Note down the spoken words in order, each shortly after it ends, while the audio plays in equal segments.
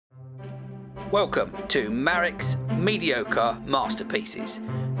Welcome to Marek's Mediocre Masterpieces,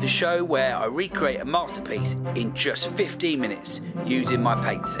 the show where I recreate a masterpiece in just 15 minutes using my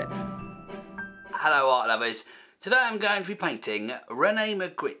paint set. Hello art lovers, today I'm going to be painting Rene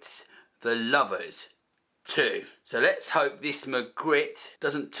Magritte's The Lovers 2. So let's hope this Magritte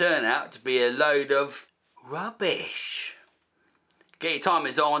doesn't turn out to be a load of rubbish. Get your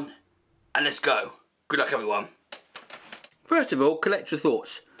timers on and let's go. Good luck everyone. First of all, collect your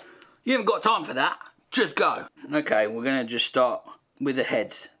thoughts. You haven't got time for that, just go. Okay, we're going to just start with the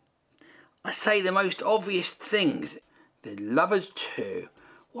heads. I say the most obvious things. The Lovers 2,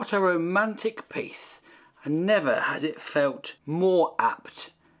 what a romantic piece, and never has it felt more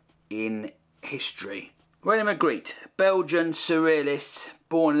apt in history. Rene Magritte, Belgian surrealist,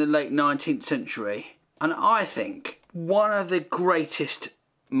 born in the late 19th century, and I think one of the greatest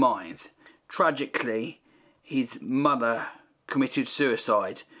minds. Tragically, his mother committed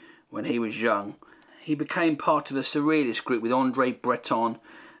suicide when he was young. He became part of the surrealist group with Andre Breton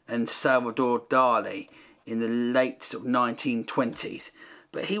and Salvador Dali in the late 1920s,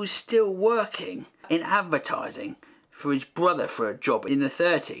 but he was still working in advertising for his brother for a job in the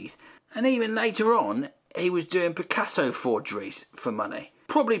 30s, and even later on he was doing Picasso forgeries for money.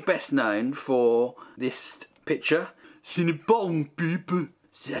 Probably best known for this picture. Ce n'est pas un pipe.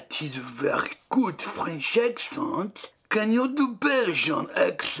 That is a very good French accent. Can you do Belgian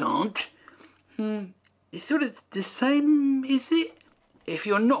accent? It's sort of the same, is it? If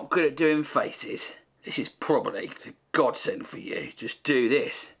you're not good at doing faces, this is probably the godsend for you. Just do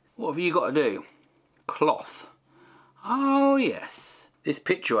this. What have you got to do? Cloth. Oh yes. This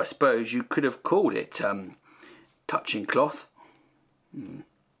picture, I suppose you could have called it touching cloth.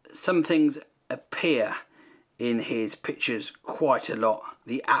 Some things appear in his pictures quite a lot.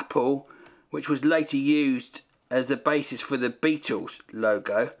 The apple, which was later used as the basis for the Beatles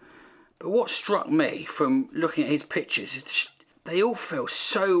logo. But what struck me from looking at his pictures is they all feel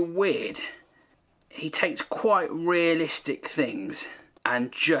so weird. He takes quite realistic things and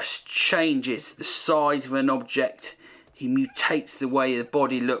just changes the size of an object. He mutates the way the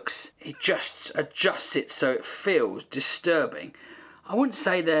body looks. He just adjusts it so it feels disturbing. I wouldn't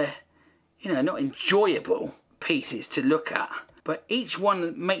say they're, not enjoyable pieces to look at, but each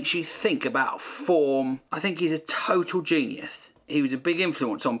one makes you think about form. I think he's a total genius. He was a big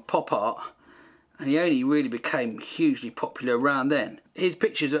influence on pop art, and he only really became hugely popular around then. His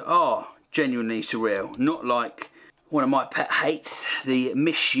pictures are genuinely surreal, not like one of my pet hates, the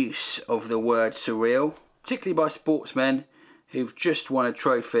misuse of the word surreal, particularly by sportsmen who've just won a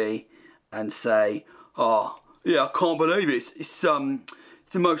trophy and say, oh, yeah, I can't believe it. It's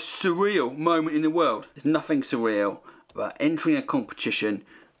the most surreal moment in the world. There's nothing surreal about entering a competition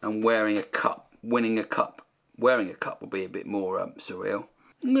and wearing a cup, winning a cup. Wearing a cup will be a bit more surreal.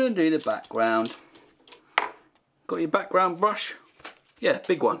 I'm going to do the background. Got your background brush? Yeah,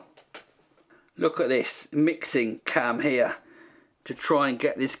 big one. Look at this mixing cam here to try and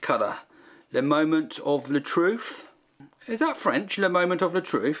get this colour. Le moment of le truth. Is that French? Le moment of le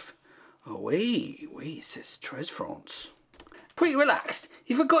truth? Oh, oui, c'est très France. Pretty relaxed.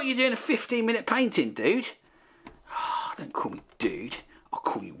 You forgot you're doing a 15-minute painting, dude. Oh, don't call me dude. I'll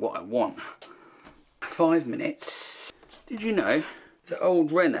call you what I want. 5 minutes. Did you know that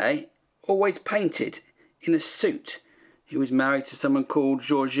old Rene always painted in a suit? He was married to someone called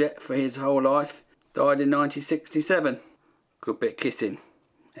Georgette for his whole life. Died in 1967. Good bit of kissing.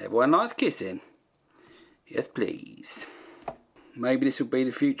 Everyone likes kissing. Yes, please. Maybe this will be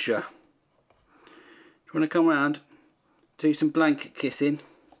the future. Do you want to come round? Do some blanket kissing.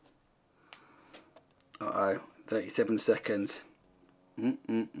 Uh-oh, 37 seconds.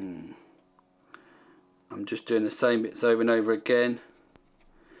 I'm just doing the same bits over and over again.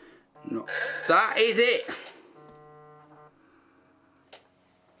 No. That is it!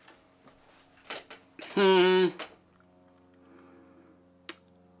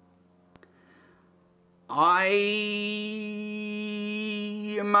 I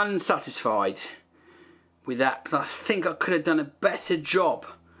am unsatisfied with that because I think I could have done a better job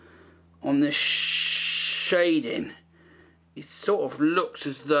on the shading. It sort of looks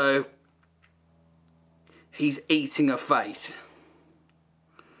as though he's eating a face.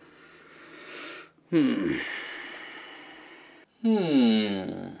 The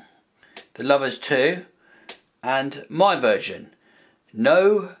Lovers 2 and my version.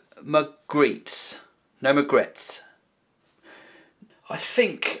 No Magrittes. No Magrittes. I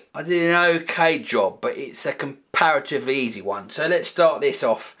think I did an okay job, but it's a comparatively easy one. So let's start this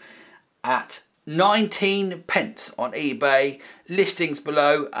off at 19 pence on eBay. Listings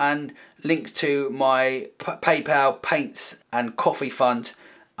below and links to my PayPal, paints and coffee fund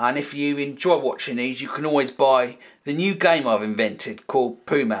And if you enjoy watching these, you can always buy the new game I've invented called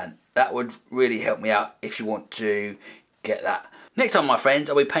Pooh Man. That would really help me out if you want to get that. Next time, my friends,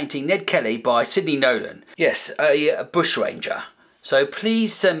 I'll be painting Ned Kelly by Sidney Nolan. Yes, a bushranger. So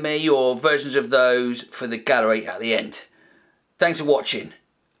please send me your versions of those for the gallery at the end. Thanks for watching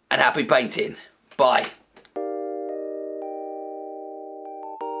and happy painting. Bye.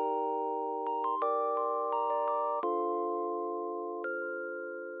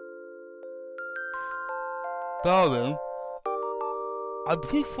 Darling, I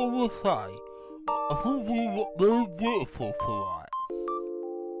just want to say, I think you look really beautiful tonight.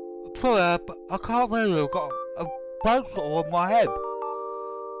 Sorry, I can't really, I've got a blanket on my head.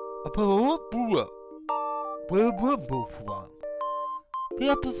 I put a look, really beautiful tonight. The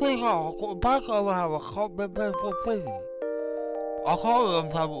other thing, I've got a blanket on my head, I can't remember what thing. I can't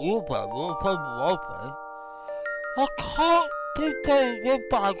remember how it looked like, I can't just put the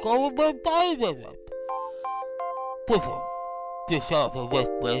blanket on my body. Listen, just have a with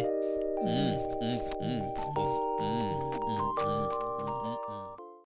me.